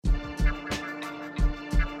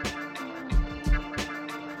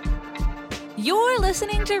You're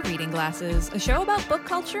listening to Reading Glasses, a show about book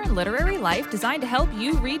culture and literary life designed to help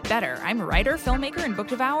you read better. I'm writer, filmmaker, and book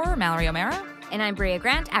devourer Mallory O'Mara. And I'm Brea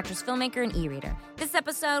Grant, actress, filmmaker, and e-reader. This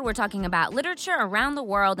episode, we're talking about literature around the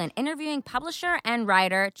world and interviewing publisher and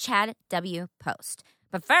writer Chad W. Post.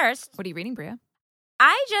 But first... What are you reading, Brea?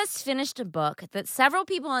 I just finished a book that several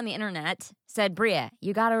people on the internet said, Brea,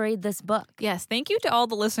 you got to read this book. Yes, thank you to all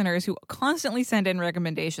the listeners who constantly send in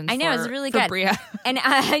recommendations. I know, it's really good. Brea. And and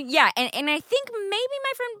I think maybe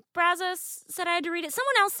my friend Brazos said I had to read it.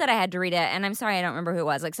 Someone else said I had to read it, and I'm sorry, I don't remember who it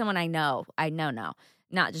was. Like someone I know,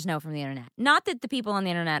 not just know from the internet. Not that the people on the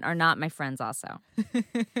internet are not my friends also.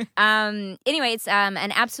 Anyway, it's an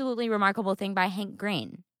absolutely remarkable thing by Hank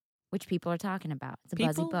Green, which people are talking about. It's a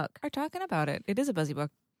buzzy book. Are talking about it. It is a buzzy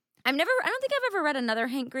book. I don't think I've ever read another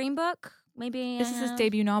Hank Green book. Maybe this is his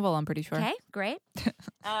debut novel, I'm pretty sure. Okay, great.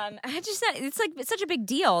 It's such a big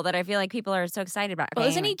deal that I feel like people are so excited about it. Well,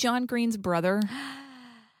 isn't he John Green's brother?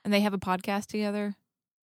 And they have a podcast together?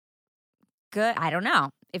 Good. I don't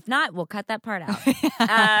know. If not, we'll cut that part out.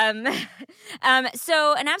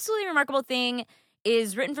 So an absolutely remarkable thing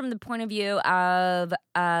is written from the point of view of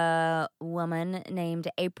a woman named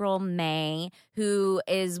April May who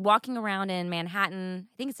is walking around in Manhattan,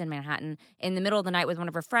 I think it's in Manhattan, in the middle of the night with one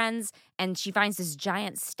of her friends, and she finds this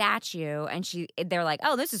giant statue, and they're like,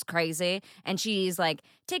 oh, this is crazy, and she's like,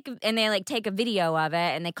 take a video of it,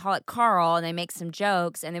 and they call it Carl, and they make some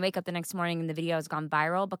jokes, and they wake up the next morning, and the video has gone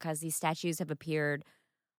viral because these statues have appeared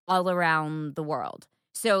all around the world.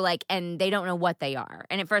 So, and they don't know what they are.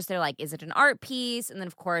 And at first they're like, is it an art piece? And then,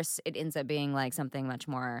 of course, it ends up being, something much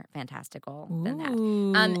more fantastical than that.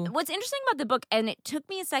 What's interesting about the book, and it took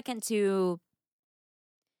me a second to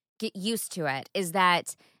get used to it, is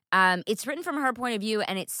that it's written from her point of view,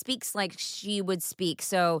 and it speaks like she would speak.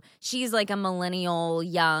 So she's like a millennial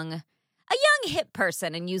young hip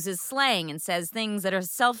person and uses slang and says things that are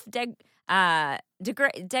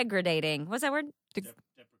self-degradating. What's that word?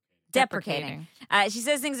 Deprecating. She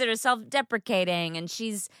says things that are self-deprecating, and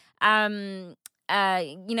she's, silly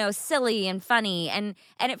and funny. And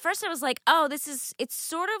at first I was like, oh, it's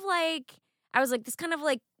sort of like, I was like, this kind of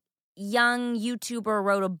like young YouTuber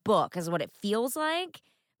wrote a book is what it feels like.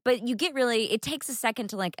 But it takes a second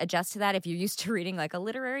to adjust to that if you're used to reading a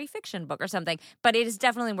literary fiction book or something. But it is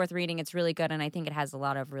definitely worth reading. It's really good, and I think it has a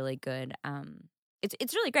lot of really good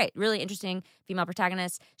It's really great, really interesting female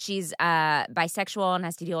protagonist. She's bisexual and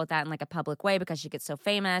has to deal with that in a public way because she gets so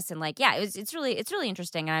famous. And it's really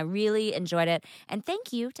interesting, and I really enjoyed it. And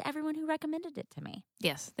thank you to everyone who recommended it to me.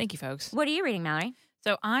 Yes, thank you, folks. What are you reading, Mallory?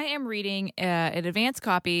 So I am reading an advanced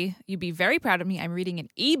copy. You'd be very proud of me. I'm reading an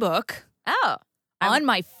ebook. Oh. On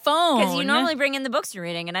my phone. Because you normally bring in the books you're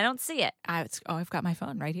reading, and I don't see it. I've got my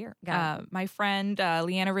phone right here. Got it. My friend,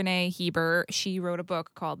 Leanna Renee Heber, she wrote a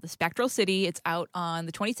book called The Spectral City. It's out on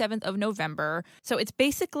the 27th of November. So it's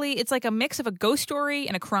like a mix of a ghost story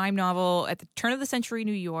and a crime novel at the turn of the century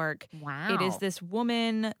New York. Wow. It is this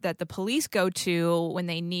woman that the police go to when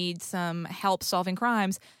they need some help solving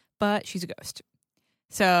crimes, but she's a ghost.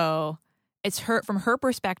 So it's from her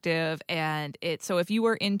perspective, and so if you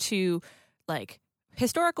were into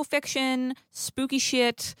historical fiction, spooky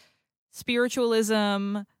shit,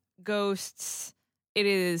 spiritualism, ghosts, it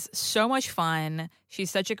is so much fun. She's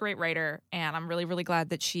such a great writer, and I'm really, really glad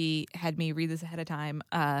that she had me read this ahead of time.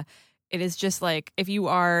 It is just if you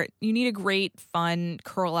need a great, fun,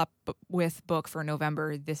 curl up with book for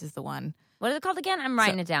November, this is the one. What is it called again? I'm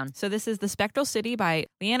writing it down. So this is The Spectral City by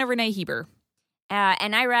Leanna Renee Heber.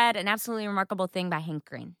 And I read An Absolutely Remarkable Thing by Hank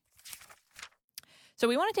Green. So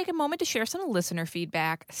we want to take a moment to share some listener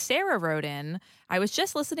feedback. Sarah wrote in, I was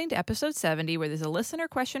just listening to episode 70 where there's a listener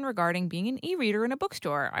question regarding being an e-reader in a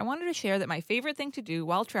bookstore. I wanted to share that my favorite thing to do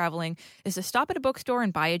while traveling is to stop at a bookstore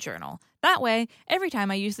and buy a journal. That way, every time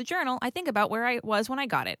I use the journal, I think about where I was when I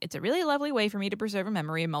got it. It's a really lovely way for me to preserve a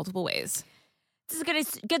memory in multiple ways. This is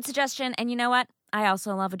a good suggestion, and you know what? I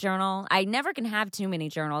also love a journal. I never can have too many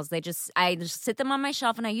journals. I just sit them on my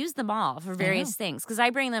shelf, and I use them all for various things. Because I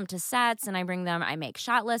bring them to sets, and I make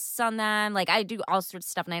shot lists on them. I do all sorts of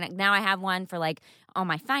stuff. And now I have one for all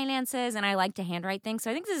my finances, and I like to handwrite things.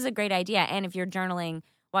 So I think this is a great idea. And if you're journaling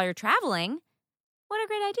while you're traveling, what a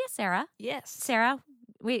great idea, Sarah. Yes. Sarah.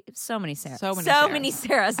 So many Sarahs. So many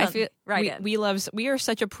Sarahs. I feel we are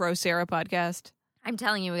such a pro Sarah podcast. I'm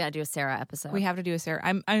telling you, we got to do a Sarah episode. We have to do a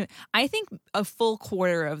Sarah. I think a full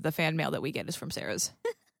quarter of the fan mail that we get is from Sarah's.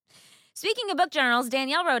 Speaking of book journals,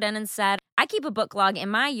 Danielle wrote in and said, I keep a book log in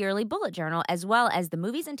my yearly bullet journal as well as the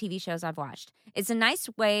movies and TV shows I've watched. It's nice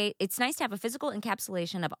to have a physical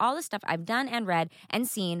encapsulation of all the stuff I've done and read and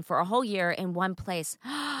seen for a whole year in one place.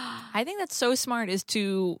 I think that's so smart, is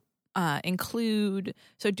to include,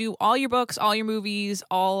 so do all your books, all your movies,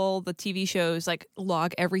 all the TV shows, like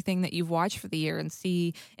log everything that you've watched for the year and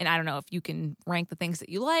see. And I don't know if you can rank the things that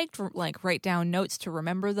you liked, or like write down notes to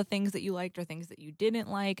remember the things that you liked or things that you didn't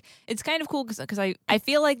like. It's kind of cool because I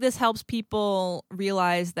feel like this helps people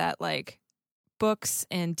realize that like books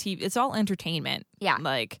and TV, it's all entertainment. Yeah.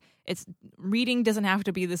 Like it's reading doesn't have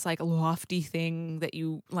to be this like lofty thing that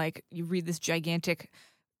you like, you read this gigantic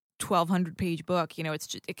 1,200 page book. You know,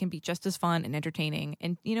 it can be just as fun and entertaining.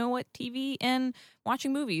 And you know what? TV and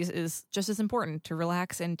watching movies is just as important to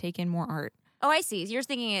relax and take in more art. Oh, I see. You're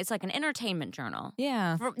thinking it's like an entertainment journal.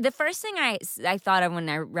 Yeah. The first thing I thought of when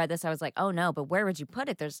I read this, I was like, oh no, but where would you put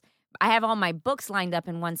it? I have all my books lined up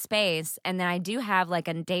in one space, and then I do have like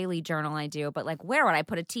a daily journal I do, but like where would I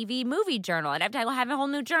put a TV movie journal? I'd have to have a whole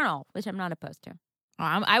new journal, which I'm not opposed to.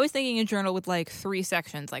 I was thinking a journal with like 3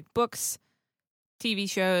 sections, like books, TV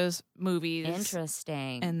shows, movies.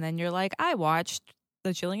 Interesting. And then you're like, I watched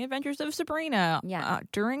The Chilling Adventures of Sabrina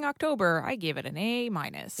during October. I gave it an A-.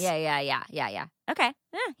 Yeah. Okay.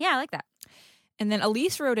 Yeah, I like that. And then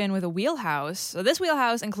Elise wrote in with a wheelhouse. So this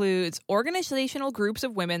wheelhouse includes organizational groups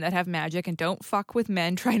of women that have magic and don't fuck with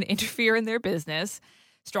men trying to interfere in their business,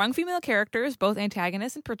 strong female characters, both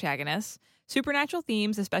antagonists and protagonists, supernatural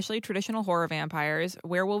themes, especially traditional horror vampires,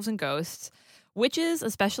 werewolves and ghosts, witches,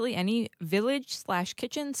 especially any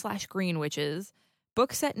village/kitchen/green witches,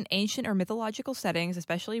 books set in ancient or mythological settings,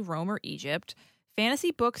 especially Rome or Egypt, fantasy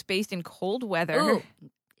books based in cold weather. Ooh,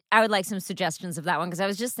 I would like some suggestions of that one because I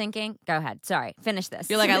was just thinking. Go ahead. Sorry. Finish this.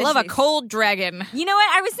 You're like, I love a cold dragon. You know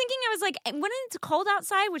what? I was thinking, I was like, when it's cold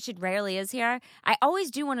outside, which it rarely is here, I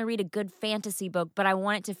always do want to read a good fantasy book, but I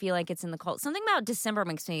want it to feel like it's in the cold. Something about December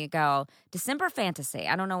makes me go, December fantasy.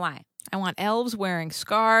 I don't know why. I want elves wearing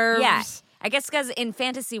scarves. Yeah. I guess because in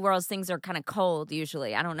fantasy worlds, things are kind of cold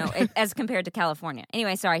usually. I don't know, as compared to California.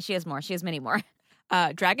 Anyway, sorry, she has more. She has many more.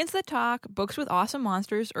 Dragons that talk, books with awesome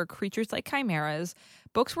monsters or creatures like chimeras,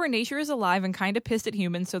 books where nature is alive and kind of pissed at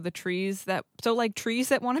humans, so trees that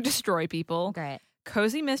want to destroy people. Great.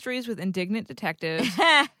 Cozy mysteries with indignant detectives,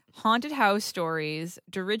 haunted house stories,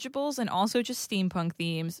 dirigibles and also just steampunk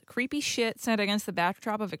themes, creepy shit set against the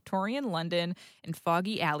backdrop of Victorian London and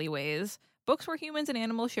foggy alleyways. Books where humans and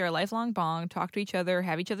animals share a lifelong bond, talk to each other,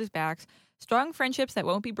 have each other's backs, strong friendships that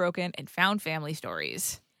won't be broken, and found family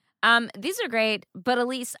stories. These are great, but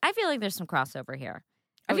Elise, I feel like there's some crossover here.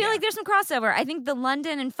 I feel like there's some crossover. I think the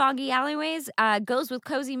London and foggy alleyways goes with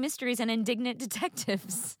cozy mysteries and indignant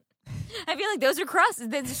detectives. I feel like those are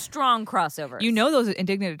there's strong crossovers. You know those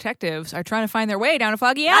indignant detectives are trying to find their way down a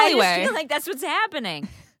foggy alleyway. I just feel like that's what's happening.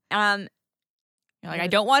 You're like, I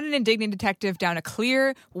don't want an indignant detective down a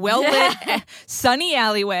clear, well-lit, sunny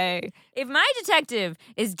alleyway. If my detective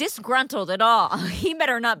is disgruntled at all, he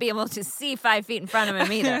better not be able to see 5 feet in front of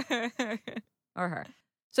him either. Or her.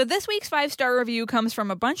 So this week's 5-star review comes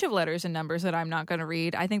from a bunch of letters and numbers that I'm not going to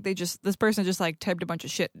read. I think this person just like typed a bunch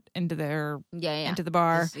of shit into into the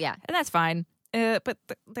bar. Yeah. And that's fine. But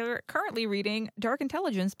they're currently reading Dark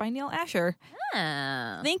Intelligence by Neil Asher.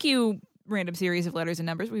 Oh. Thank you, random series of letters and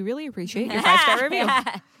numbers. We really appreciate your 5-star review.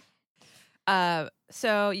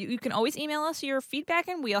 So you can always email us your feedback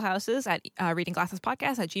and wheelhouses at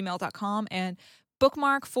readingglassespodcast@gmail.com. And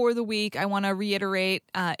bookmark for the week, I want to reiterate,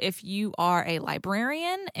 if you are a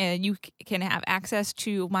librarian, and you can have access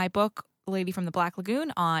to my book, Lady from the Black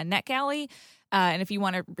Lagoon, on NetGalley. And if you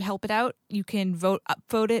want to help it out, you can vote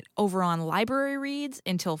it over on Library Reads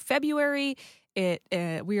until February.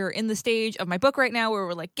 We are in the stage of my book right now where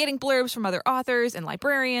we're like getting blurbs from other authors and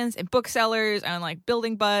librarians and booksellers and like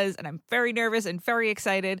building buzz, and I'm very nervous and very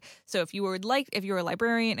excited. So if you're a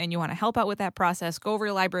librarian and you want to help out with that process, go over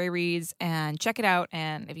to Library Reads and check it out.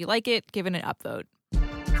 And if you like it, give it an upvote.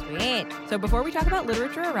 Sweet. So before we talk about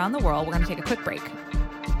literature around the world, we're going to take a quick break.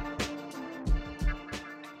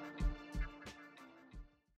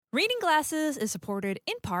 Reading Glasses is supported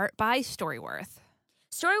in part by Storyworth.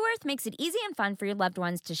 Storyworth makes it easy and fun for your loved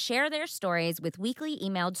ones to share their stories with weekly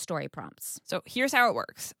emailed story prompts. So here's how it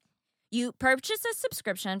works. You purchase a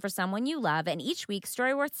subscription for someone you love, and each week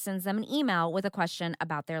Storyworth sends them an email with a question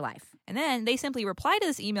about their life. And then they simply reply to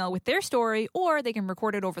this email with their story, or they can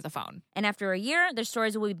record it over the phone. And after a year, their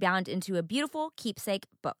stories will be bound into a beautiful keepsake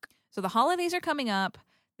book. So the holidays are coming up.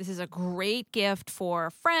 This is a great gift for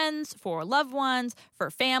friends, for loved ones, for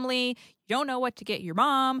family. You don't know what to get your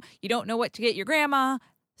mom. You don't know what to get your grandma.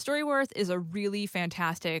 Storyworth is a really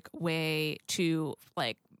fantastic way to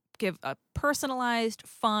give a personalized,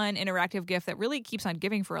 fun, interactive gift that really keeps on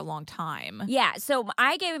giving for a long time. Yeah, so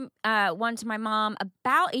I gave one to my mom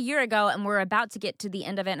about a year ago, and we're about to get to the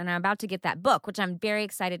end of it, and I'm about to get that book, which I'm very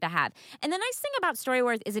excited to have. And the nice thing about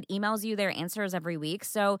Storyworth is it emails you their answers every week,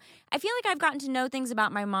 so I feel like I've gotten to know things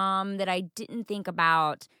about my mom that I didn't think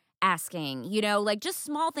about asking, like just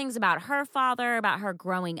small things about her father, about her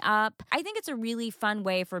growing up. I think it's a really fun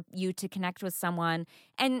way for you to connect with someone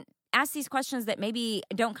and ask these questions that maybe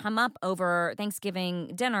don't come up over Thanksgiving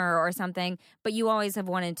dinner or something, but you always have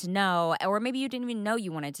wanted to know, or maybe you didn't even know you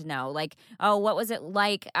wanted to know. Like, oh, what was it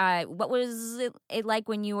like? What was it like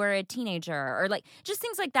when you were a teenager? Or like just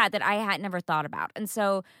things like that I had never thought about. And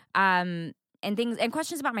so, and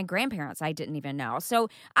questions about my grandparents I didn't even know. So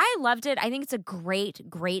I loved it. I think it's a great,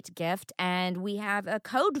 great gift. And we have a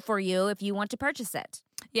code for you if you want to purchase it.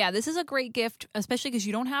 Yeah, this is a great gift, especially because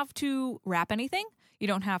you don't have to wrap anything. You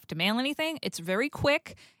don't have to mail anything. It's very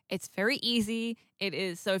quick. It's very easy. It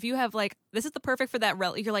is. So if you have this is the perfect for that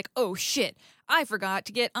relic. You're like, oh shit, I forgot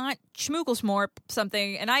to get Aunt Schmooglesmorp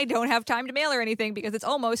something and I don't have time to mail her anything because it's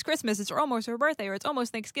almost Christmas, it's almost her birthday, or it's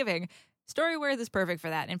almost Thanksgiving. Storyworth is perfect for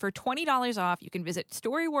that. And for $20 off, you can visit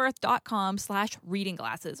storyworth.com/reading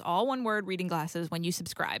glasses. All one word, reading glasses, when you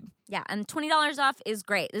subscribe. Yeah, and $20 off is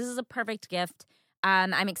great. This is a perfect gift.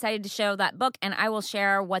 I'm excited to show that book, and I will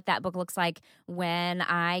share what that book looks like when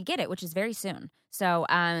I get it, which is very soon. So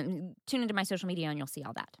tune into my social media, and you'll see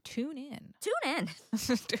all that. Tune in.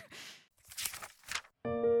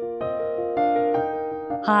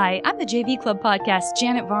 Hi, I'm the JV Club podcast,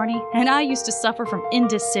 Janet Varney, and I used to suffer from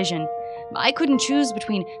indecision. I couldn't choose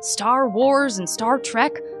between Star Wars and Star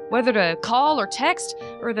Trek, whether to call or text,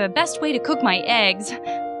 or the best way to cook my eggs.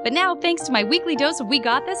 But now, thanks to my weekly dose of We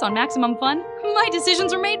Got This on Maximum Fun, my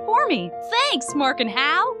decisions are made for me. Thanks, Mark and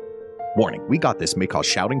Hal. Warning, We Got This may cause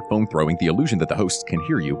shouting, phone throwing, the illusion that the hosts can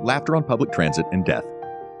hear you, laughter on public transit, and death.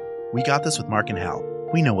 We Got This with Mark and Hal.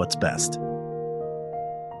 We know what's best.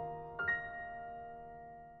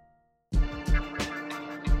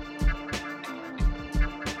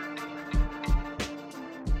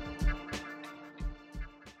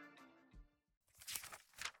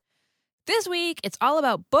 This week, it's all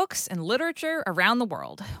about books and literature around the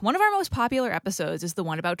world. One of our most popular episodes is the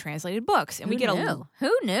one about translated books. And Who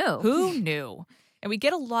knew? Who knew? And we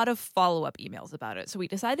get a lot of follow-up emails about it. So we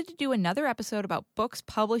decided to do another episode about books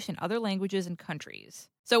published in other languages and countries.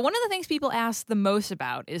 So one of the things people ask the most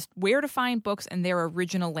about is where to find books in their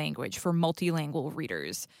original language for multilingual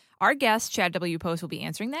readers. Our guest, Chad W. Post, will be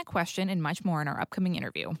answering that question and much more in our upcoming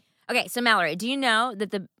interview. Okay, so Mallory, do you know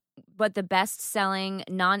that what the best-selling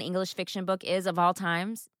non-English fiction book is of all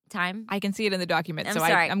time? I can see it in the document, I'm so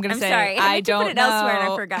sorry. I'm going to say sorry. I don't put it know. elsewhere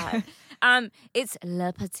and I forgot. It's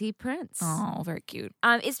Le Petit Prince. Oh, very cute.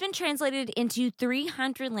 It's been translated into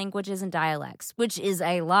 300 languages and dialects, which is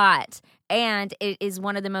a lot. And it is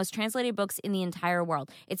one of the most translated books in the entire world.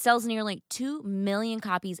 It sells nearly 2 million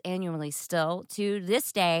copies annually still to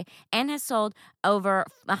this day and has sold over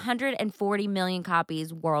 140 million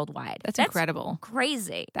copies worldwide. That's incredible.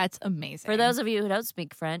 Crazy. That's amazing. For those of you who don't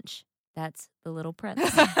speak French, that's The Little Prince.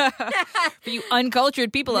 For you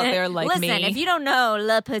uncultured people out there like me. Listen, if you don't know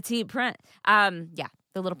Le Petit Prince, The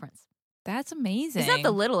Little Prince. That's amazing. It's not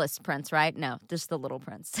the littlest prince, right? No, just the Little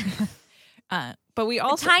Prince. But we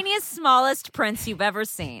also... The tiniest, smallest prince you've ever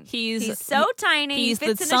seen. He's so tiny. He's he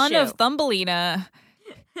fits the in son a shoe. of Thumbelina.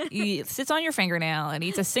 He sits on your fingernail and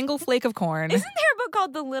eats a single flake of corn. Isn't there a book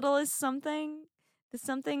called The Littlest Something? The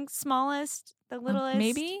something smallest? The littlest?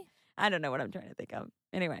 Maybe? I don't know what I'm trying to think of.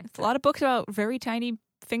 Anyway. It's a lot of books about very tiny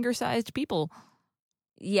finger-sized people.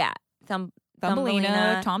 Yeah.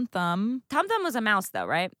 Thumbelina, Tom Thumb. Tom Thumb was a mouse, though,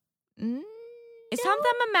 right? Is Tom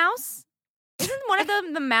Thumb a mouse? Isn't one of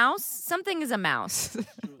them the mouse? Something is a mouse.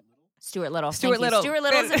 Stuart Little. Stuart Little. Stuart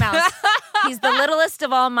Little's a mouse. He's the littlest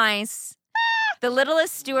of all mice. The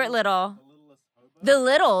littlest Stuart Little. The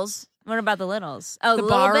Littles. What about the Littles? Oh, The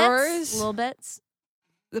Little Borrowers. Bits. Little Bits.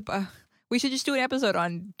 We should just do an episode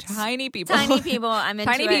on tiny people. Tiny people. I'm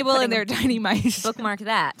into Tiny it. people Putting and their tiny mice. Bookmark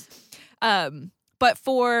that. But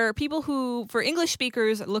for English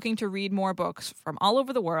speakers looking to read more books from all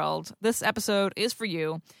over the world, this episode is for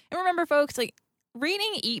you. And remember, folks,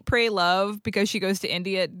 reading Eat, Pray, Love because she goes to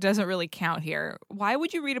India doesn't really count here. Why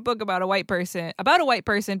would you read a book about a white person, by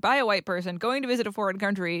a white person, going to visit a foreign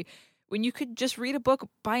country when you could just read a book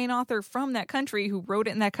by an author from that country who wrote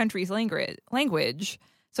it in that country's language?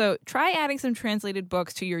 So try adding some translated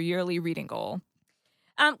books to your yearly reading goal.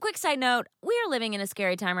 Quick side note, we are living in a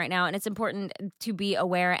scary time right now, and it's important to be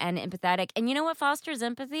aware and empathetic. And you know what fosters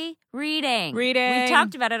empathy? Reading. Reading. We've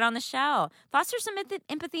talked about it on the show. Fosters some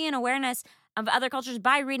empathy and awareness of other cultures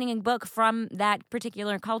by reading a book from that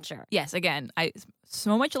particular culture. Yes, again, I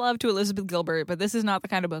so much love to Elizabeth Gilbert, but this is not the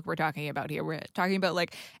kind of book we're talking about here. We're talking about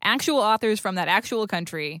like actual authors from that actual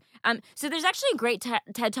country. So there's actually a great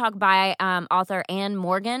TED Talk by author Anne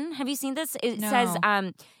Morgan. Have you seen this? It says,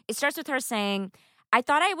 it starts with her saying, I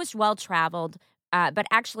thought I was well-traveled, but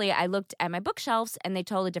actually I looked at my bookshelves and they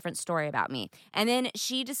told a different story about me. And then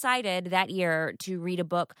she decided that year to read a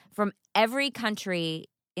book from every country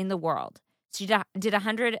in the world. She did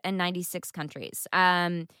 196 countries.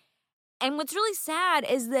 And what's really sad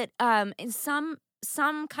is that in some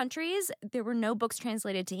countries, there were no books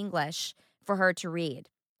translated to English for her to read.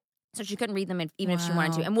 So she couldn't read them even if she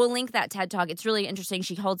wanted to. And we'll link that TED Talk. It's really interesting.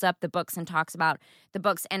 She holds up the books and talks about the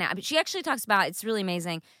books. And she actually talks about, it's really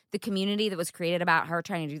amazing, the community that was created about her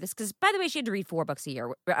trying to do this. Because, by the way, she had to read 4 books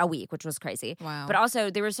a week, which was crazy. Wow. But also,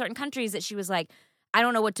 there were certain countries that she was like, I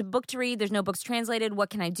don't know what book to read. There's no books translated. What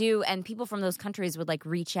can I do? And people from those countries would like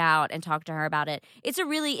reach out and talk to her about it. It's a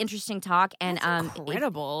really interesting talk. And That's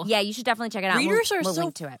incredible. yeah, you should definitely check it out. Readers we'll are so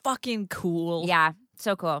link to it. fucking cool. Yeah,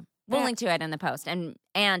 so cool. We'll Yeah. link to it in the post. And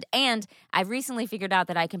I've recently figured out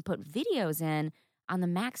that I can put videos in on the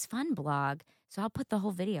Max Fun blog. So I'll put the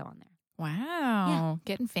whole video on there. Wow.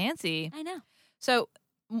 Getting fancy. I know. So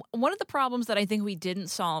one of the problems that I think we didn't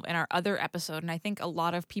solve in our other episode, and I think a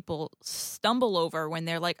lot of people stumble over when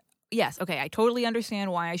they're like, yes, okay, I totally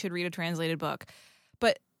understand why I should read a translated book,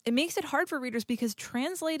 but it makes it hard for readers because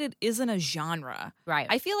translated isn't a genre. Right.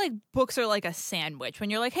 I feel like books are like a sandwich. When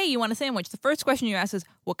you're like, hey, you want a sandwich? The first question you ask is,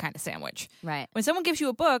 what kind of sandwich? Right. When someone gives you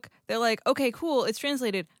a book, they're like, okay, cool, it's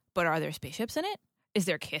translated, but are there spaceships in it? Is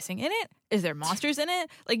there kissing in it? Is there monsters in it?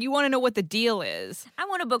 Like, you want to know what the deal is. I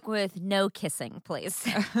want a book with no kissing, please.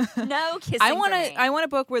 No kissing. I want a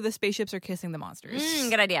book where the spaceships are kissing the monsters.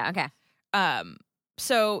 Good idea. Okay.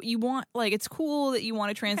 So you want, like, it's cool that you want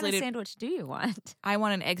to What translate kind of it. sandwich do you want? I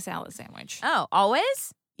want an egg salad sandwich. Oh,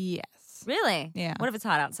 always? Yes. Really? Yeah. What if it's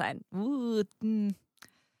hot outside? Ooh,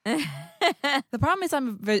 The problem is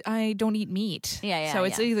I don't eat meat. Yeah, So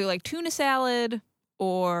it's yeah. either like tuna salad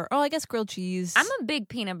or, I guess grilled cheese. I'm a big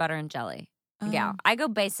peanut butter and jelly gal. I go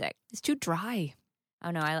basic. It's too dry. Oh,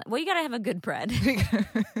 no. Well, you got to have a good bread.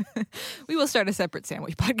 We will start a separate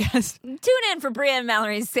sandwich podcast. Tune in for Bria and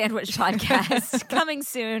Mallory's Sandwich Podcast. Coming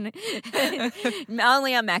soon.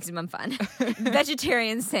 Only on Maximum Fun.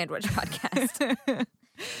 Vegetarian Sandwich Podcast.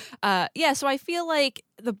 So I feel like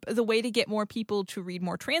the way to get more people to read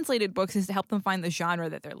more translated books is to help them find the genre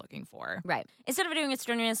that they're looking for. Right. Instead of doing a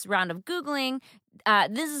strenuous round of Googling,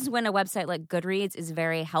 this is when a website like Goodreads is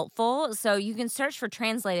very helpful. So you can search for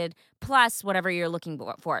translated plus whatever you're looking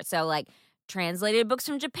for. So like translated books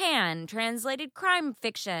from Japan, translated crime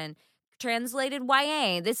fiction, translated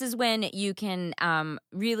YA. This is when you can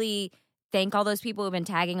really thank all those people who've been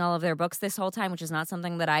tagging all of their books this whole time, which is not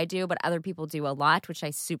something that I do, but other people do a lot, which I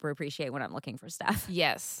super appreciate when I'm looking for stuff.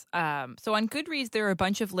 Yes. So on Goodreads, there are a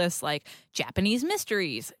bunch of lists like Japanese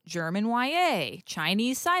mysteries, German YA,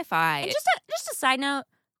 Chinese sci-fi. And just a side note,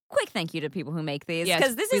 quick thank you to people who make these, Yes,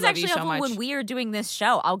 because this we is love you actually so helpful much. when we are doing this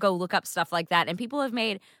show. I'll go look up stuff like that, and people have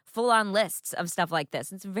made full-on lists of stuff like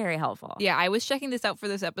this. It's very helpful. Yeah, I was checking this out for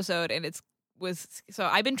this episode, and so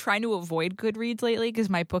I've been trying to avoid Goodreads lately because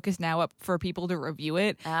my book is now up for people to review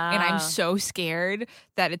it, and I'm so scared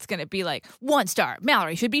that it's going to be like 1 star,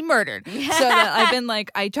 Mallory should be murdered. So that I've been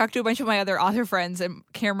like, I talked to a bunch of my other author friends, and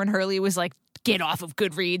Cameron Hurley was like, get off of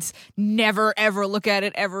Goodreads, never ever look at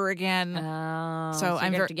it ever again. So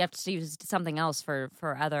you have to use something else for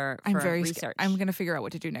research. I'm going to figure out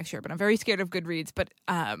what to do next year, but I'm very scared of Goodreads. But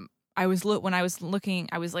I was when I was looking,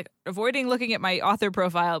 I was like avoiding looking at my author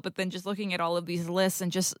profile, but then just looking at all of these lists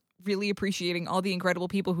and just really appreciating all the incredible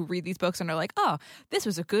people who read these books and are like, oh, this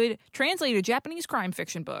was a good translated Japanese crime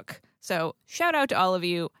fiction book. So shout out to all of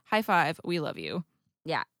you. High five. We love you.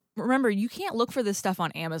 Yeah. Remember, you can't look for this stuff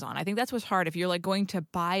on Amazon. I think that's what's hard. If you're like going to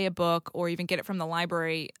buy a book or even get it from the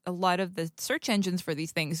library, a lot of the search engines for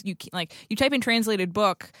these things, you type in translated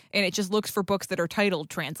book and it just looks for books that are titled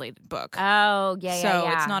translated book. Oh, yeah.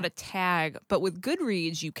 So it's not a tag, but with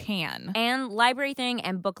Goodreads, you can. And Library Thing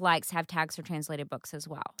and Book Likes have tags for translated books as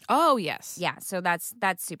well. Oh, yes. Yeah, so that's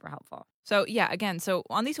super helpful. So, yeah, again, so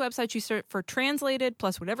on these websites, you search for translated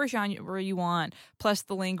plus whatever genre you want, plus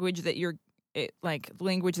the language that you're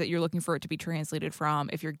looking for it to be translated from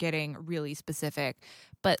if you're getting really specific.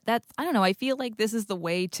 But I don't know, I feel like this is the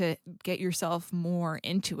way to get yourself more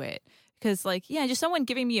into it. Because, just someone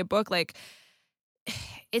giving me a book,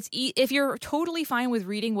 if you're totally fine with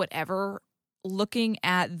reading whatever looking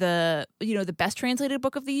at the best translated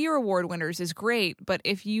book of the year award winners is great, but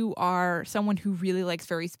if you are someone who really likes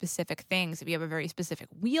very specific things, if you have a very specific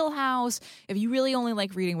wheelhouse, if you really only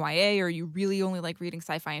like reading YA or you really only like reading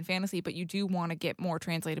sci-fi and fantasy, but you do want to get more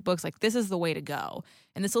translated books, like this is the way to go.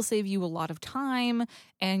 And this will save you a lot of time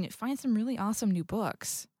and find some really awesome new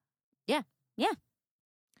books. Yeah.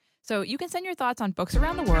 So you can send your thoughts on books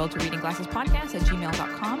around the world to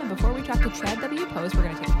readingglassespodcast@gmail.com. And before we talk to Chad W. Post, we're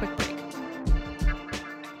going to take a quick break.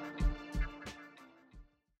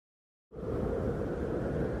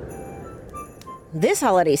 This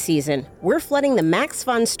holiday season, we're flooding the Max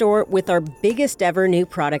Fun store with our biggest ever new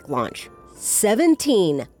product launch.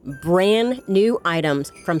 17 brand new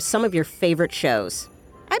items from some of your favorite shows.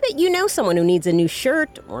 I bet you know someone who needs a new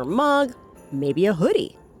shirt or mug, maybe a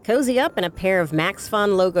hoodie. Cozy up in a pair of Max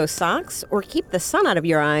Fun logo socks or keep the sun out of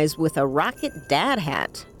your eyes with a Rocket Dad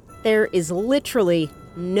hat. There is literally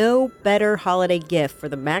no better holiday gift for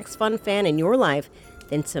the Max Fun fan in your life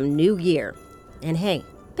than some new gear. And hey,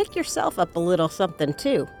 pick yourself up a little something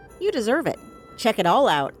too. You deserve it. Check it all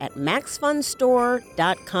out at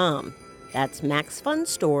maxfunstore.com. That's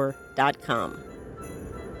maxfunstore.com.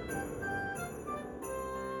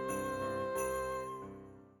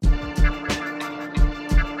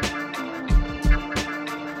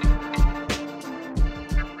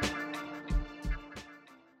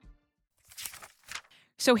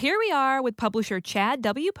 So here we are with publisher Chad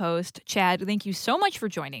W. Post. Chad, thank you so much for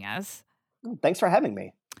joining us. Thanks for having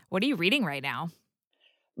me. What are you reading right now?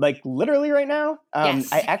 Like literally right now?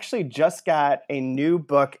 Yes. I actually just got a new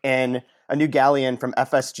book in a new galleon from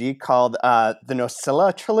FSG called the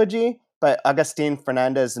Nocilla Trilogy by Agustin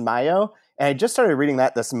Fernandez Mayo. And I just started reading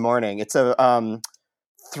that this morning. It's a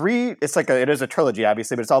it is a trilogy,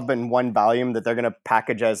 obviously, but it's all been one volume that they're going to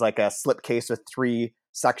package as like a slipcase with 3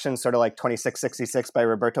 sections, sort of like 2666 by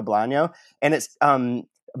Roberto Bolaño. And it's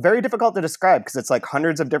very difficult to describe because it's like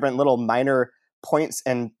hundreds of different little minor points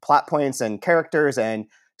and plot points and characters and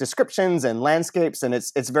descriptions and landscapes. And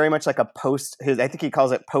it's very much like I think he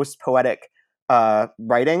calls it post-poetic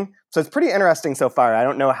writing. So it's pretty interesting so far. I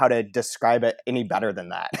don't know how to describe it any better than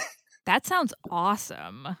that. That sounds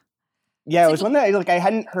awesome. Yeah, it was one that I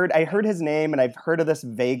hadn't heard. I heard his name and I've heard of this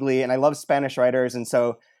vaguely, and I love Spanish writers, and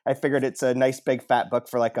so I figured it's a nice big fat book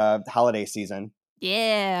for like a holiday season.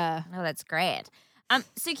 Yeah. Oh, that's great.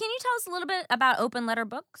 So can you tell us a little bit about Open Letter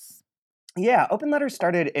Books? Yeah, Open Letter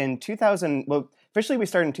started in 2000. Well, officially we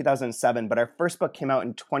started in 2007, but our first book came out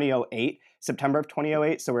in 2008, September of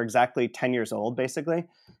 2008. So we're exactly 10 years old, basically.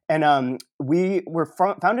 And we were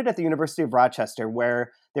founded at the University of Rochester,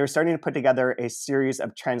 where they were starting to put together a series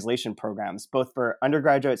of translation programs, both for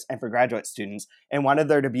undergraduates and for graduate students, and wanted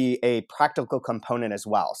there to be a practical component as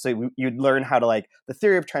well. So you'd learn how to like the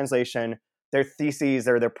theory of translation, their theses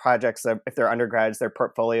or their projects, if they're undergrads, their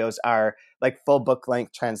portfolios are like full book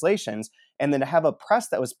length translations. And then to have a press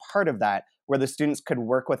that was part of that, where the students could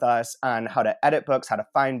work with us on how to edit books, how to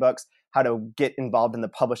find books, how to get involved in the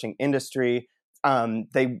publishing industry.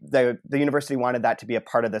 The university wanted that to be a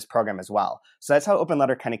part of this program as well. So that's how Open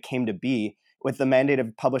Letter kind of came to be, with the mandate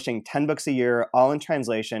of publishing 10 books a year, all in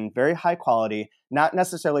translation, very high quality, not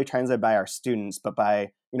necessarily translated by our students, but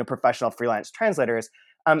by professional freelance translators.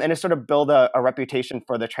 And to sort of build a reputation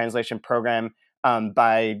for the translation program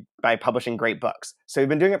by publishing great books. So we've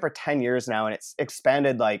been doing it for 10 years now, and it's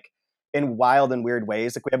expanded like in wild and weird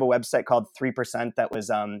ways. Like we have a website called 3% that was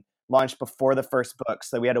launched before the first book.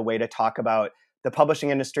 So we had a way to talk about the publishing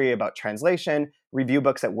industry, about translation, review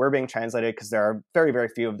books that were being translated, because there are very, very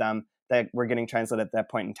few of them that were getting translated at that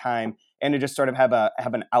point in time, and to just sort of have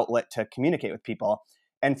an outlet to communicate with people.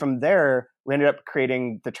 And from there, we ended up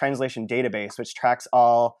creating the translation database, which tracks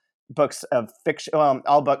all books of fiction,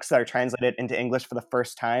 all books that are translated into English for the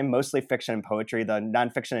first time, mostly fiction and poetry. The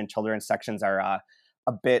nonfiction and children's sections are a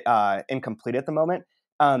bit incomplete at the moment.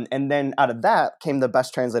 And then out of that came the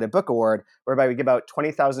Best Translated Book Award, whereby we give out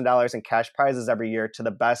 $20,000 in cash prizes every year to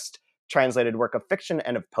the best translated work of fiction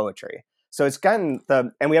and of poetry. So it's gotten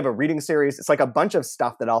and we have a reading series. It's like a bunch of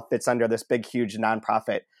stuff that all fits under this big, huge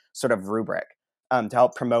nonprofit sort of rubric to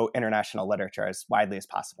help promote international literature as widely as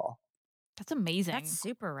possible. That's amazing. That's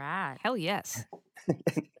super rad. Hell yes.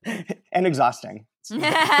 And exhausting. It's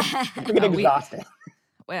exhausting.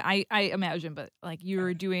 Well, I imagine, but like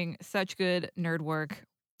you're doing such good nerd work.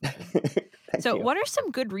 So what are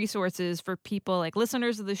some good resources for people like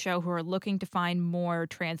listeners of the show who are looking to find more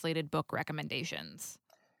translated book recommendations?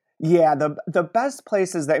 Yeah, the best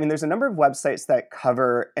places there's a number of websites that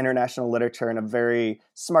cover international literature in a very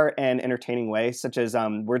smart and entertaining way, such as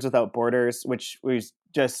Words Without Borders, which was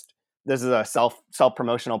just this is a self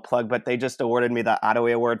promotional plug, but they just awarded me the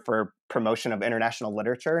Ottaway Award for promotion of international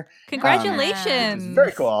literature. Congratulations.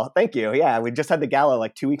 Very cool. Thank you. Yeah, we just had the gala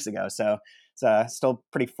like 2 weeks ago, so it's still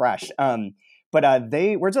pretty fresh. But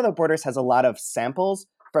Words Without Borders has a lot of samples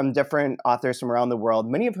from different authors from around the world,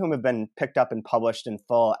 many of whom have been picked up and published in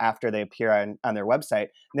full after they appear on their website.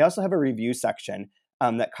 And they also have a review section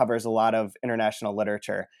that covers a lot of international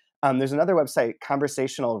literature. There's another website,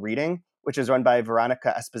 Conversational Reading, which is run by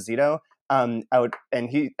Veronica Esposito.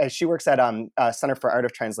 She works at Center for Art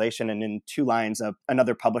of Translation and in Two Lines,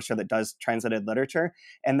 another publisher that does translated literature.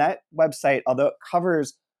 And that website, although it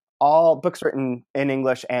covers all books written in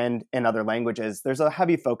English and in other languages, there's a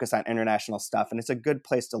heavy focus on international stuff, and it's a good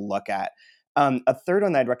place to look at. A third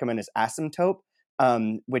one that I'd recommend is Asymptote,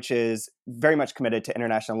 which is very much committed to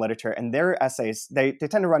international literature. And their essays, they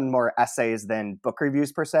tend to run more essays than book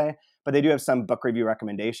reviews per se, but they do have some book review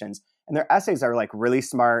recommendations. And their essays are like really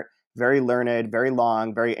smart, very learned, very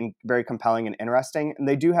long, very compelling and interesting. And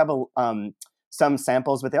they do have some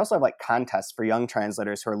samples, but they also have like contests for young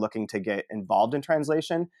translators who are looking to get involved in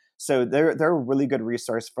translation. So they're a really good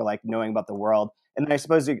resource for like knowing about the world. And then I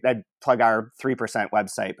suppose I'd plug our 3%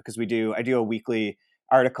 website, because I do a weekly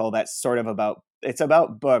article that's sort of it's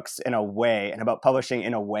about books in a way and about publishing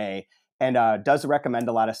in a way, and does recommend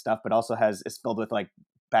a lot of stuff, but also is filled with like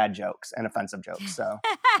bad jokes and offensive jokes. So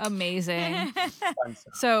amazing.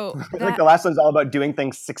 So like the last one's all about doing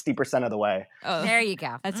things 60% of the way. Oh, there you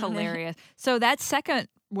go. That's hilarious. So that second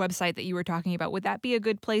website that you were talking about, would that be a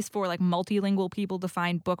good place for like multilingual people to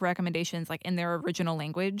find book recommendations like in their original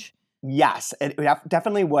language? Yes, it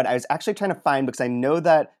definitely would. I was actually trying to find, because I know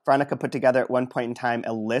that Veronica put together at one point in time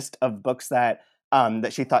a list of books that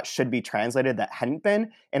she thought should be translated that hadn't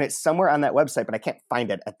been, and it's somewhere on that website, but I can't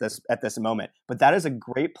find it at this moment. But that is a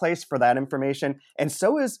great place for that information, and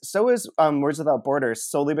so is Words Without Borders,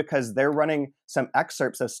 solely because they're running some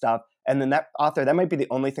excerpts of stuff, and then that might be the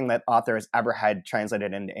only thing that author has ever had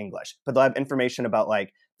translated into English. But they'll have information about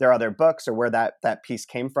like their other books or where that piece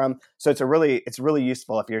came from. So it's really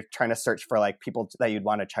useful if you're trying to search for like people that you'd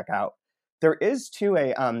want to check out. There is too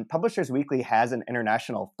Publishers Weekly has an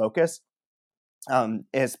international focus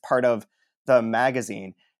as part of the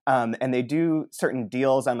magazine. And they do certain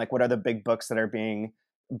deals on like what are the big books that are being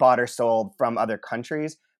bought or sold from other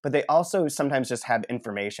countries. But they also sometimes just have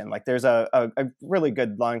information. Like there's a really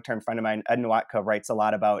good long-term friend of mine, Ed Nwatka, writes a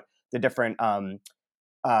lot about the different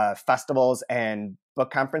festivals and book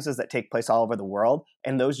conferences that take place all over the world.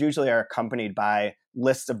 And those usually are accompanied by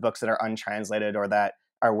lists of books that are untranslated or that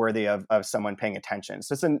are worthy of someone paying attention.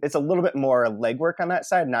 So it's a little bit more legwork on that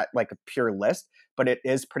side, not like a pure list, but it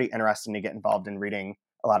is pretty interesting to get involved in reading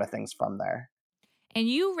a lot of things from there. And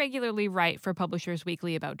you regularly write for Publishers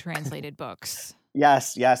Weekly about translated books.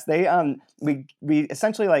 Yes. They we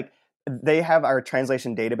essentially like they have our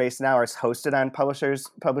translation database now. It's hosted on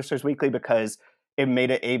Publishers Weekly because it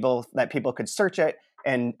made it able that people could search it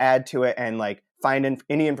and add to it and like find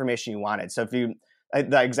any information you wanted. So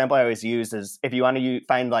the example I always use is if you want to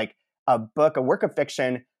find like a work of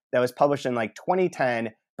fiction that was published in like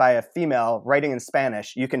 2010 by a female writing in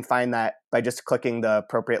Spanish, you can find that by just clicking the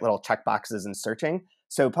appropriate little checkboxes and searching.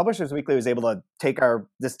 So Publishers Weekly was able to take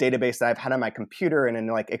this database that I've had on my computer and in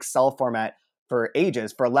like Excel format for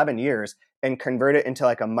ages, for 11 years, and convert it into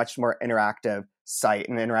like a much more interactive site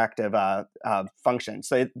and interactive function.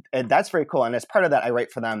 So that's very cool. And as part of that, I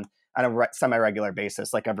write for them on a semi-regular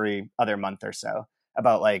basis, like every other month or so,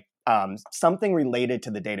 about like something related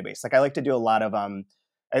to the database. Like I like to do a lot of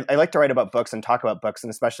I like to write about books and talk about books,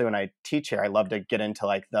 and especially when I teach here, I love to get into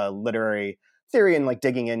like the literary theory and like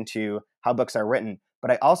digging into how books are written.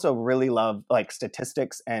 But I also really love like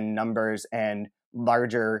statistics and numbers and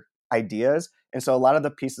larger ideas. And so a lot of the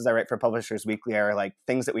pieces I write for Publishers Weekly are like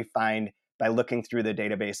things that we find by looking through the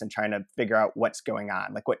database and trying to figure out what's going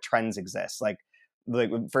on, like what trends exist. Like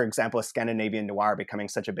for example, a Scandinavian noir becoming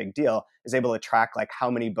such a big deal is able to track like how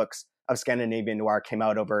many books of Scandinavian noir came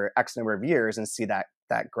out over X number of years and see that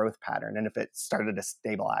growth pattern and if it started to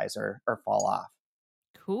stabilize or fall off.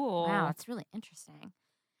 Cool. Wow, that's really interesting.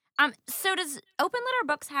 So does Open Letter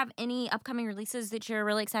Books have any upcoming releases that you're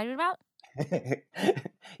really excited about?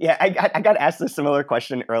 Yeah, I got asked a similar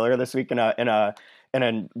question earlier this week in a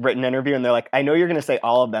written interview, and they're like, "I know you're going to say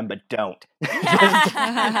all of them, but don't. Just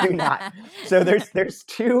do not." So there's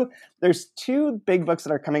two big books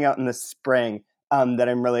that are coming out in the spring that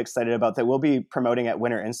I'm really excited about that we'll be promoting at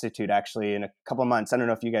Winter Institute actually in a couple of months. I don't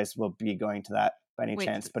know if you guys will be going to that by any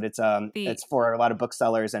chance, but it's for a lot of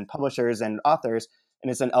booksellers and publishers and authors. And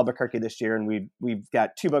it's in Albuquerque this year, and we've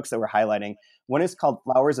got two books that we're highlighting. One is called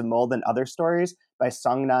Flowers of Mold and Other Stories by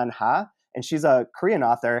Songnan Ha, and she's a Korean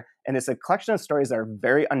author, And it's a collection of stories that are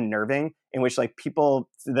very unnerving, in which like people,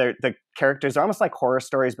 the characters are almost like horror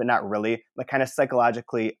stories, but not really, like kind of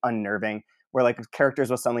psychologically unnerving, where like characters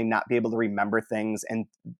will suddenly not be able to remember things and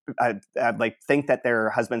like think that their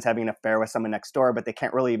husband's having an affair with someone next door, but they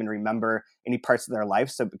can't really even remember any parts of their life.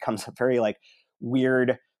 So it becomes a very like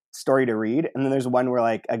weird story to read. And then there's one where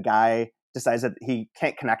like a guy decides that he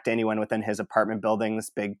can't connect to anyone within his apartment building, this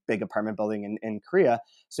big apartment building in Korea.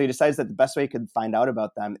 So he decides that the best way he could find out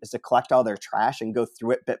about them is to collect all their trash and go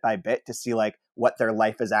through it bit by bit to see like what their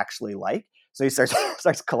life is actually like. So he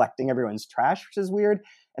starts collecting everyone's trash, which is weird.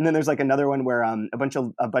 And then there's like another one where a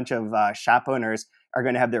bunch of shop owners are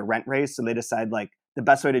going to have their rent raised. So they decide like the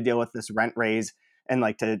best way to deal with this rent raise and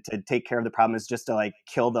like to take care of the problem is just to like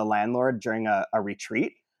kill the landlord during a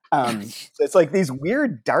retreat. So it's like these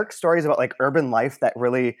weird dark stories about like urban life that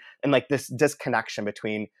really, and like this disconnection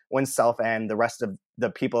between oneself and the rest of the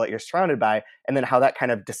people that you're surrounded by, and then how that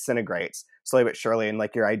kind of disintegrates slowly but surely, and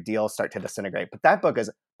like your ideals start to disintegrate. But that book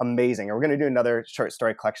is amazing. And we're going to do another short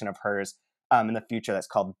story collection of hers in the future that's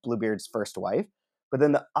called Bluebeard's First Wife. But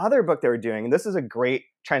then the other book they were doing, and this is a great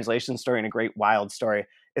translation story and a great wild story,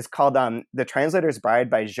 is called The Translator's Bride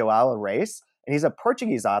by João Reis. And he's a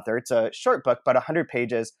Portuguese author. It's a short book, about 100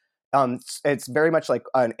 pages. It's very much like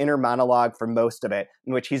an inner monologue for most of it,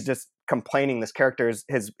 in which he's just complaining. This character's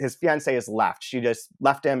his fiancée is left. She just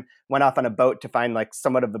left him, went off on a boat to find like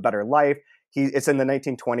somewhat of a better life. It's in the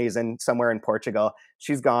 1920s and somewhere in Portugal.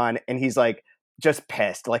 She's gone, and he's like just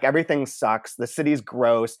pissed. Like everything sucks. The city's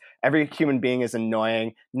gross. Every human being is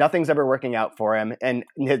annoying. Nothing's ever working out for him. And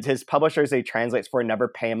his publishers he translates for never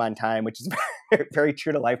pay him on time, which is very, very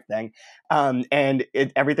true to life thing. And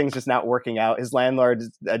everything's just not working out. His landlord is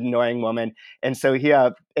an annoying woman. And so he,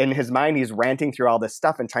 in his mind, he's ranting through all this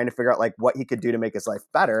stuff and trying to figure out like what he could do to make his life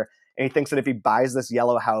better. And he thinks that if he buys this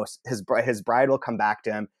yellow house, his bride will come back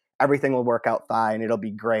to him. Everything will work out fine. It'll be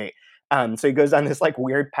great. So he goes on this like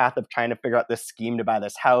weird path of trying to figure out this scheme to buy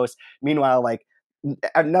this house. Meanwhile, like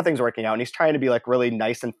nothing's working out, and he's trying to be like really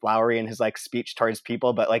nice and flowery in his like speech towards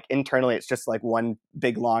people, but like internally it's just like one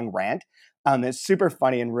big long rant. It's super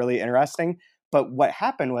funny and really interesting. But what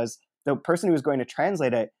happened was the person who was going to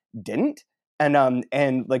translate it didn't,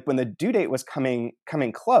 and like when the due date was coming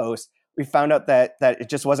close, we found out that it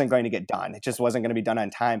just wasn't going to get done. It just wasn't going to be done on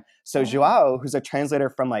time. So João, who's a translator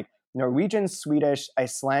from like Norwegian, Swedish,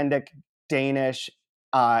 Icelandic, Danish,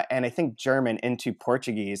 and I think German into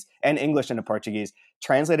Portuguese and English into Portuguese,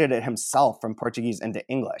 translated it himself from Portuguese into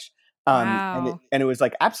English. Wow. And it was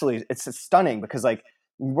like absolutely, it's stunning because like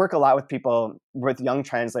we work a lot with people, with young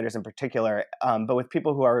translators in particular, but with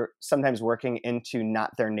people who are sometimes working into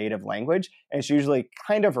not their native language. And it's usually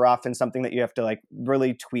kind of rough and something that you have to like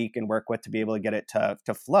really tweak and work with to be able to get it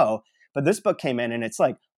to flow. But this book came in and it's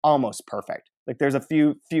like almost perfect. Like there's a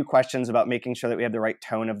few questions about making sure that we have the right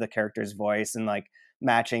tone of the character's voice and like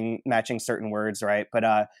matching certain words, right? But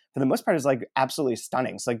for the most part, it's like absolutely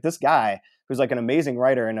stunning. So like this guy who's like an amazing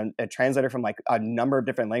writer and a translator from like a number of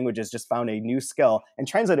different languages just found a new skill and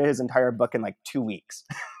translated his entire book in like 2 weeks.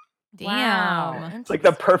 Damn. Wow. It's like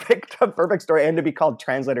the perfect story, and to be called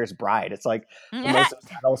Translator's Bride. It's like the most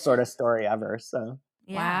subtle sort of story ever. So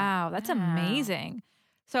Wow, that's amazing.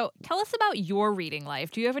 So tell us about your reading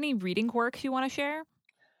life. Do you have any reading quirks you want to share?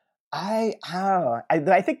 I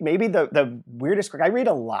think maybe the weirdest quirk, I read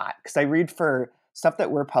a lot because I read for stuff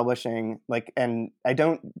that we're publishing, like, and I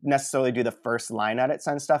don't necessarily do the first line edits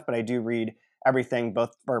on stuff, but I do read everything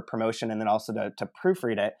both for promotion and then also to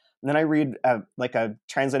proofread it. And then I read like a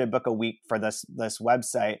translated book a week for this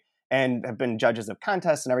website, and have been judges of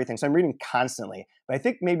contests and everything. So I'm reading constantly. But I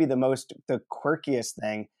think maybe the quirkiest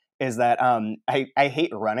thing is that I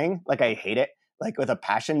hate running. Like I hate it, like with a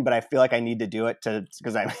passion, but I feel like I need to do it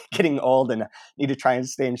because I'm getting old and need to try and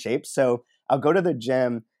stay in shape. So I'll go to the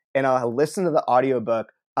gym and I'll listen to the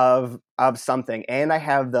audiobook of something. And I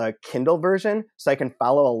have the Kindle version so I can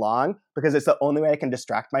follow along because it's the only way I can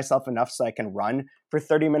distract myself enough so I can run for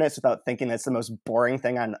 30 minutes without thinking that's the most boring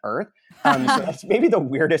thing on earth. So that's maybe the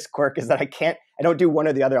weirdest quirk is that I don't do one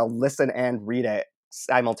or the other. I'll listen and read it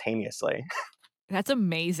simultaneously. That's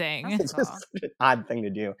amazing. It's just such an odd thing to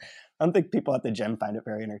do. I don't think people at the gym find it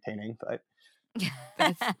very entertaining, but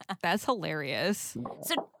That's hilarious.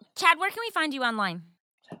 So, Chad, where can we find you online?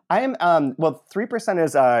 I am,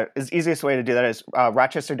 3% is easiest way to do that is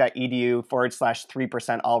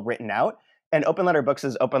rochester.edu/3% all written out. And Open Letter Books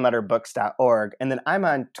is openletterbooks.org. And then I'm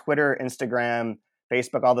on Twitter, Instagram,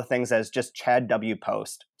 Facebook, all the things as just Chad W.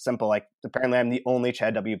 Post. Simple. Like apparently I'm the only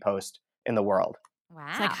Chad W. Post in the world. Wow.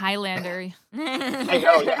 It's like Highlander. I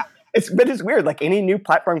know, yeah. But it's weird. Like any new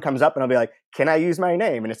platform comes up and I'll be like, can I use my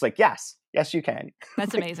name? And it's like, yes, you can.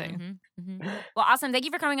 That's amazing. Well, awesome. Thank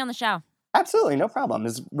you for coming on the show. Absolutely. No problem.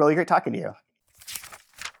 It's really great talking to you.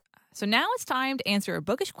 So now it's time to answer a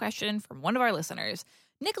bookish question from one of our listeners.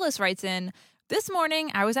 Nicholas writes in, this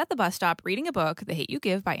morning, I was at the bus stop reading a book, The Hate You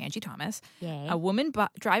Give by Angie Thomas. Yay. A woman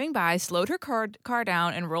driving by slowed her car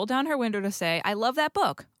down and rolled down her window to say, I love that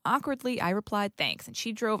book. Awkwardly, I replied, thanks, and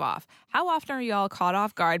she drove off. How often are y'all caught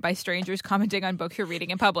off guard by strangers commenting on books you're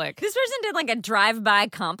reading in public? This person did like a drive-by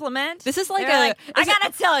compliment. This is like I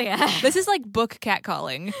gotta tell you. This is like book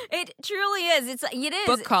catcalling. It truly is. It is.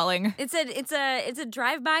 Book calling. It's a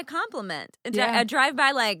drive-by compliment. It's Yeah. a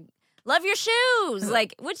drive-by like, love your shoes,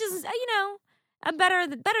 like, which is, a better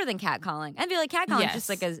than catcalling. I feel like catcalling is just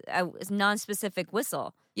like a non-specific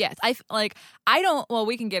whistle. Yes, I don't. Well,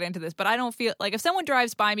 we can get into this, but I don't feel like if someone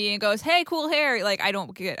drives by me and goes, "Hey, cool hair," like I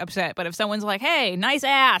don't get upset. But if someone's like, "Hey, nice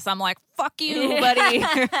ass," I'm like, "Fuck you, buddy."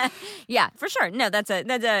 Yeah, for sure. No, that's a.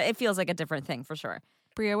 It feels like a different thing for sure.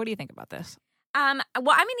 Bria, what do you think about this? Well, I'm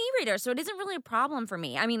an e-reader, so it isn't really a problem for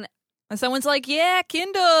me. I mean, And someone's like, "Yeah,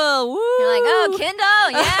 Kindle." Woo! you're like, "Oh,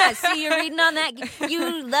 Kindle, yeah." See, you're reading on that.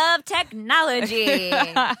 You love technology.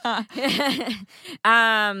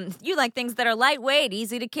 You like things that are lightweight,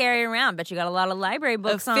 easy to carry around, but you got a lot of library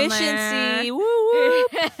books on there. Efficiency. Woo woo.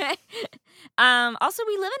 Also,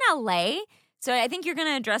 we live in LA, so I think you're going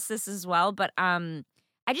to address this as well. But I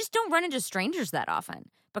just don't run into strangers that often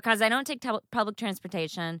because I don't take public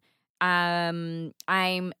transportation. I'm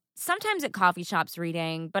sometimes at coffee shops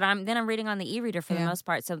reading, but I'm reading on the e-reader for the most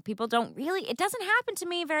part. So people don't really. It doesn't happen to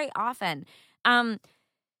me very often. I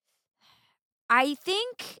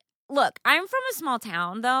think. Look, I'm from a small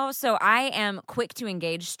town, though, so I am quick to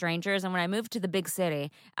engage strangers. And when I moved to the big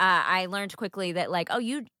city, I learned quickly that, like,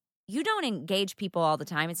 you don't engage people all the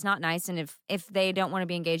time. It's not nice. And if they don't want to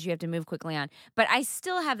be engaged, you have to move quickly on. But I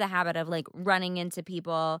still have the habit of, like, running into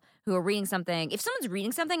people who are reading something. If someone's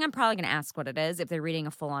reading something, I'm probably going to ask what it is if they're reading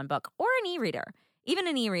a full-on book or an e-reader. Even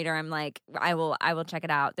an e-reader, I'm like, I will check it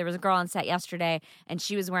out. There was a girl on set yesterday, and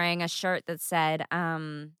she was wearing a shirt that said,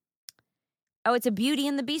 it's a Beauty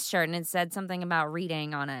and the Beast shirt, and it said something about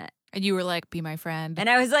reading on it. And you were like, "Be my friend." And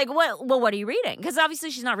I was like, "What? Well, what are you reading?" Because obviously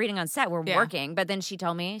she's not reading on set. We're working. But then she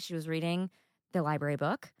told me she was reading the library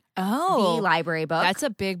book. Oh, the library book. That's a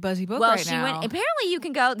big buzzy book well, right she now. went. Apparently, you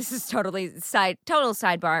can go. This is total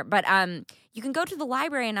sidebar. But you can go to the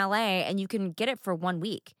library in LA and you can get it for 1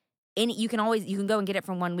 week. And you can go and get it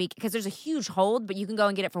for 1 week because there's a huge hold, but you can go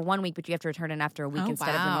and get it for 1 week, but you have to return it after a week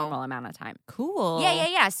instead of the normal amount of time. Cool.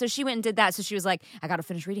 Yeah. So she went and did that. So she was like, I got to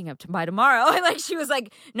finish reading it by tomorrow. And like, she was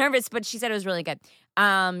like nervous, but she said it was really good.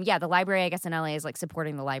 The library, I guess in LA is like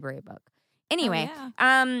supporting the library book. Anyway,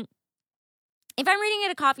 if I'm reading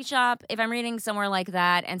at a coffee shop, if I'm reading somewhere like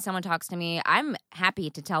that and someone talks to me, I'm happy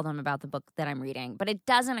to tell them about the book that I'm reading. But it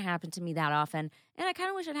doesn't happen to me that often. And I kind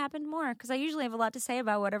of wish it happened more because I usually have a lot to say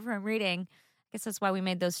about whatever I'm reading. I guess that's why we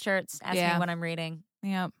made those shirts. Ask me what I'm reading.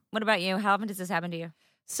 Yeah. What about you? How often does this happen to you?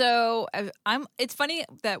 So it's funny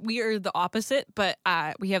that we are the opposite, but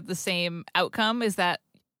we have the same outcome is that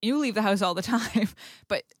you leave the house all the time,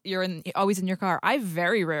 but you're always in your car. I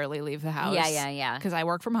very rarely leave the house. Yeah. Because I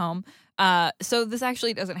work from home. So this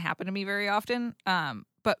actually doesn't happen to me very often.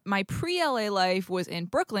 But my pre-LA life was in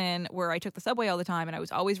Brooklyn where I took the subway all the time and I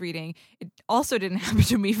was always reading. It also didn't happen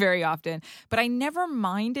to me very often, but I never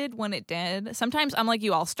minded when it did. Sometimes I'm like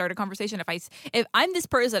you, I'll start a conversation. If I'm this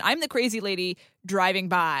person, I'm the crazy lady driving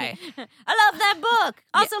by. I love that book.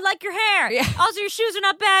 Also like your hair. Yeah. Also your shoes are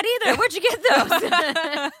not bad either. Where'd you get those?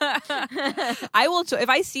 I will, if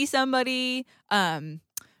I see somebody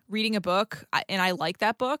reading a book and I like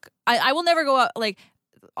that book, I will never go out like.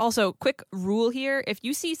 Also, quick rule here. If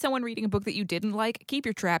you see someone reading a book that you didn't like, keep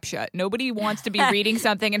your trap shut. Nobody wants to be reading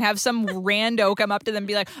something and have some rando come up to them and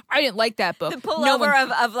be like, I didn't like that book. The pullover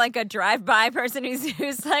of like a drive-by person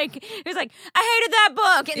who's like, I hated that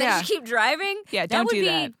book. And then just keep driving. Yeah, don't do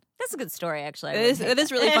that. That's a good story, actually. It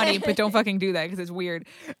is really funny, but don't fucking do that because it's weird.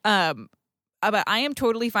 But I am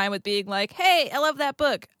totally fine with being like, hey, I love that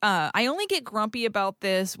book. I only get grumpy about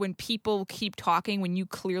this when people keep talking when you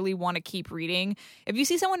clearly want to keep reading. If you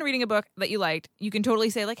see someone reading a book that you liked, you can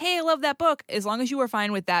totally say like, hey, I love that book, as long as you are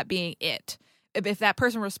fine with that being it. If that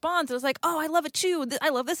person responds, it's like, oh, I love it too. I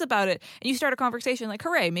love this about it. And you start a conversation like,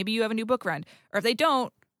 hooray, maybe you have a new book friend. Or if they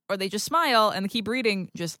don't, or they just smile and keep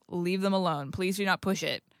reading, just leave them alone. Please do not push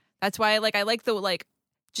it. That's why I like the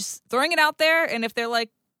just throwing it out there. And if they're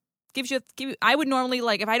like, I would normally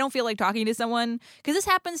if I don't feel like talking to someone, because this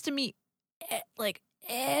happens to me like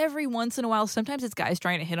every once in a while. Sometimes it's guys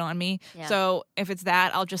trying to hit on me. Yeah. So if it's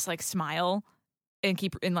that, I'll just smile and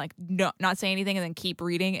keep and like not say anything and then keep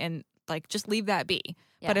reading and like just leave that be.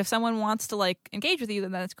 Yeah. But if someone wants to like engage with you,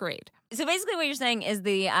 then that's great. So basically what you're saying is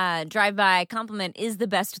the drive-by compliment is the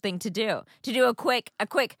best thing to do. To do a quick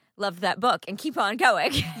love that book and keep on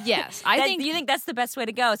going. Yes. You think that's the best way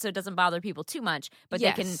to go so it doesn't bother people too much, but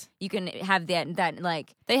Yes. you can have that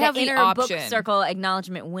like They that have the inner book option. circle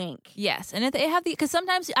acknowledgement wink. Yes. And if they have because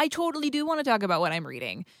sometimes I totally do want to talk about what I'm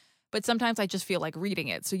reading. But sometimes I just feel like reading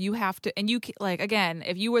it. So you have to, and you like, again,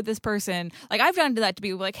 if you were this person, like I've done that to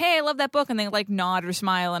people like, hey, I love that book. And they like nod or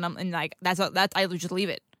smile. And like, that's, I just leave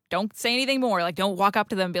it. Don't say anything more. Like, don't walk up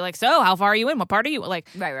to them and be like, so how far are you in? What part are you? Like,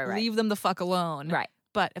 Right. leave them the fuck alone. Right.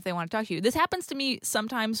 But if they want to talk to you, this happens to me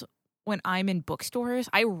sometimes when I'm in bookstores.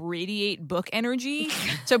 I radiate book energy.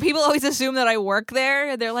 So people always assume that I work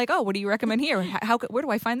there. They're like, oh, what do you recommend here? Where do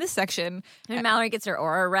I find this section? And Mallory gets her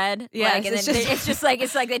aura read. Yes, like, and it's then just-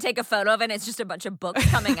 it's like they take a photo of it and it's just a bunch of books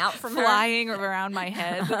coming out from her. Flying around my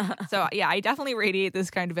head. So yeah, I definitely radiate this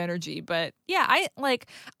kind of energy. But yeah, I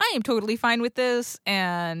am totally fine with this.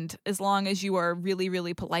 And as long as you are really,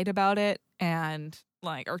 really polite about it and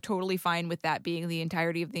like are totally fine with that being the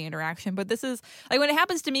entirety of the interaction. But this is like when it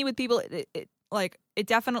happens to me with people, it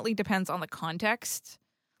definitely depends on the context.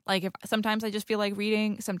 Like if sometimes I just feel like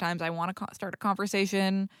reading, sometimes I want to start a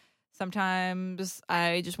conversation. Sometimes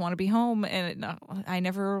I just want to be home and I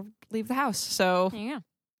never leave the house. So There you go.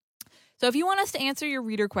 So if you want us to answer your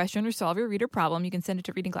reader question or solve your reader problem, you can send it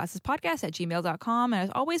to readingglassespodcast@gmail.com. And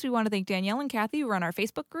as always, we want to thank Danielle and Kathy, who run our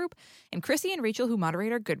Facebook group, and Chrissy and Rachel, who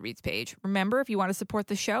moderate our Goodreads page. Remember, if you want to support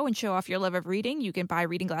the show and show off your love of reading, you can buy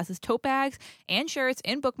Reading Glasses tote bags and shirts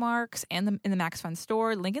and bookmarks and in the Max Fun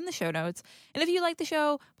store, link in the show notes. And if you like the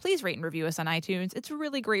show, please rate and review us on iTunes. It's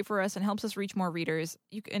really great for us and helps us reach more readers.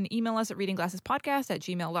 You can email us at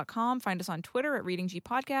readingglassespodcast@gmail.com. Find us on Twitter at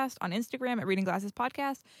readinggpodcast, on Instagram at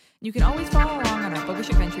readingglassespodcast. You can always follow along on our bookish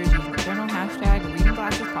adventures using the general hashtag Reading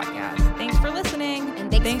Glasses Podcast. Thanks for listening.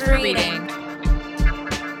 And thanks for reading.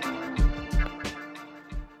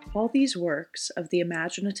 All these works of the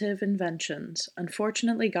imaginative inventions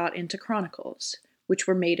unfortunately got into chronicles, which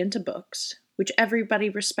were made into books, which everybody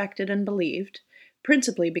respected and believed,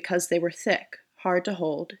 principally because they were thick, hard to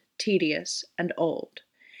hold, tedious, and old.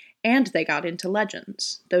 And they got into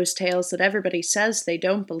legends, those tales that everybody says they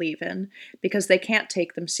don't believe in because they can't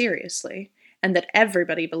take them seriously, and that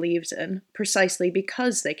everybody believes in precisely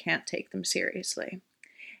because they can't take them seriously.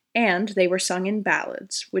 And they were sung in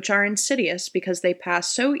ballads, which are insidious because they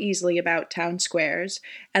pass so easily about town squares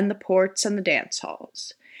and the ports and the dance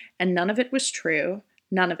halls. And none of it was true,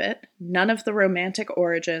 none of it, none of the romantic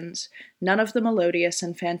origins, none of the melodious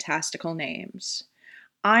and fantastical names.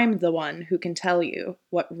 I'm the one who can tell you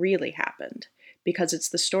what really happened, because it's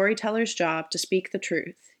the storyteller's job to speak the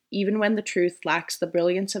truth, even when the truth lacks the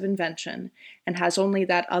brilliance of invention and has only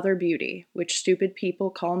that other beauty which stupid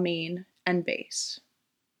people call mean and base.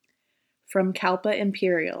 From Kalpa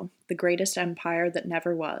Imperial, The Greatest Empire That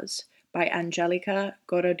Never Was, by Angelica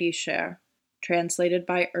Gorodischer, translated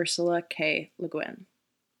by Ursula K. Le Guin.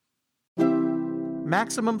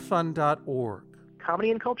 MaximumFun.org.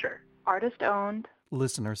 Comedy and culture. Artist owned.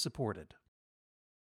 Listener supported.